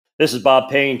This is Bob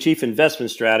Payne, Chief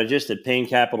Investment Strategist at Payne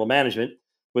Capital Management,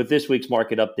 with this week's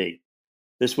market update.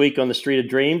 This week on the Street of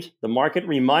Dreams, the market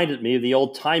reminded me of the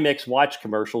old Timex watch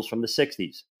commercials from the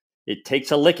 60s. It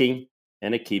takes a licking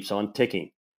and it keeps on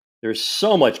ticking. There's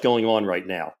so much going on right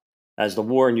now. As the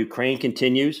war in Ukraine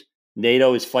continues,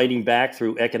 NATO is fighting back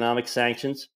through economic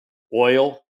sanctions.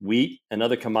 Oil, wheat, and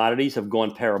other commodities have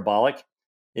gone parabolic.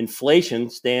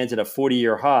 Inflation stands at a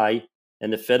 40-year high,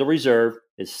 and the Federal Reserve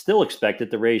is still expected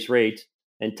to raise rates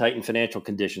and tighten financial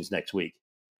conditions next week.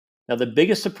 Now, the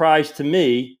biggest surprise to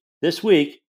me this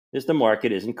week is the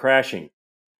market isn't crashing.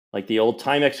 Like the old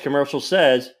Timex commercial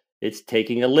says, it's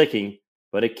taking a licking,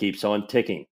 but it keeps on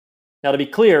ticking. Now, to be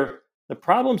clear, the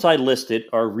problems I listed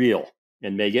are real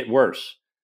and may get worse.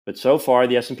 But so far,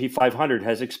 the S&P 500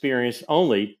 has experienced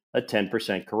only a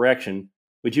 10% correction,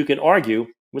 which you can argue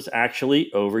was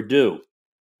actually overdue.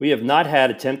 We have not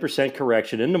had a 10%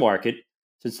 correction in the market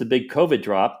since the big COVID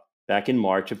drop back in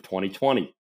March of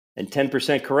 2020. And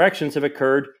 10% corrections have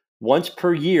occurred once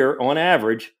per year on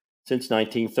average since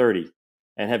 1930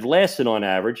 and have lasted on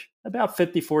average about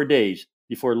 54 days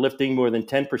before lifting more than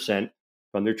 10%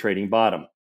 from their trading bottom.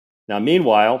 Now,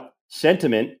 meanwhile,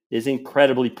 sentiment is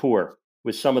incredibly poor,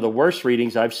 with some of the worst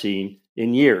readings I've seen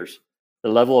in years. The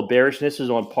level of bearishness is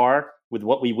on par with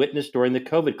what we witnessed during the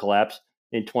COVID collapse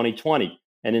in 2020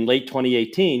 and in late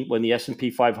 2018 when the S&P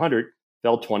 500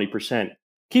 fell 20%.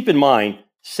 Keep in mind,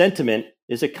 sentiment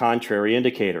is a contrary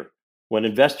indicator. When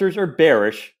investors are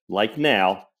bearish, like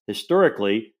now,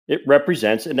 historically, it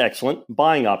represents an excellent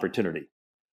buying opportunity.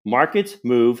 Markets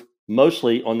move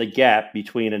mostly on the gap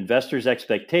between investors'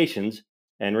 expectations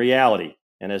and reality.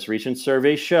 And as recent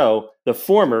surveys show, the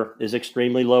former is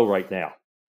extremely low right now,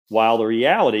 while the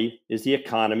reality is the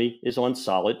economy is on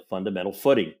solid fundamental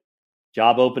footing.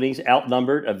 Job openings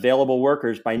outnumbered available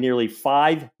workers by nearly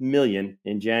 5 million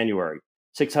in January.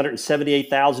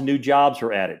 678,000 new jobs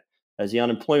were added as the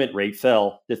unemployment rate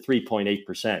fell to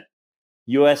 3.8%.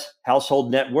 U.S. household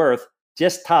net worth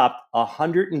just topped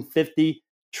 $150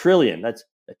 trillion. That's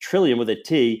a trillion with a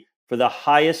T, for the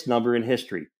highest number in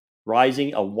history,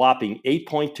 rising a whopping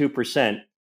 8.2%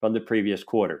 from the previous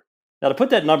quarter. Now, to put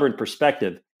that number in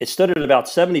perspective, it stood at about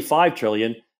 $75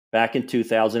 trillion back in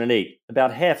 2008,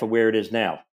 about half of where it is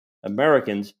now.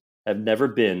 Americans have never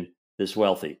been this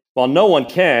wealthy. While no one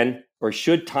can or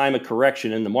should time a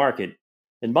correction in the market,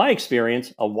 in my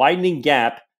experience, a widening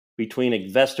gap between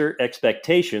investor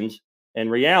expectations and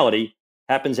reality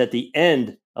happens at the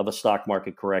end of a stock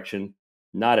market correction,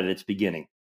 not at its beginning.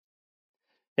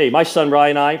 Hey, my son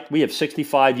Ryan and I, we have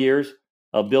 65 years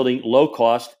of building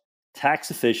low-cost,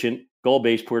 tax-efficient,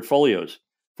 goal-based portfolios.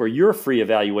 For your free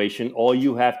evaluation, all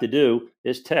you have to do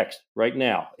is text right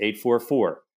now,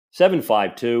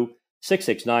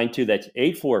 844-752-6692. That's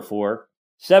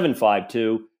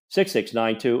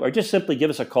 844-752-6692. Or just simply give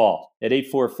us a call at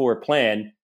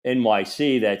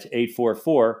 844-PLAN-NYC. That's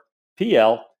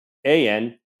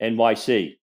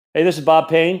 844-PLAN-NYC. Hey, this is Bob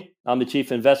Payne. I'm the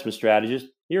Chief Investment Strategist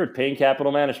here at Payne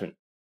Capital Management.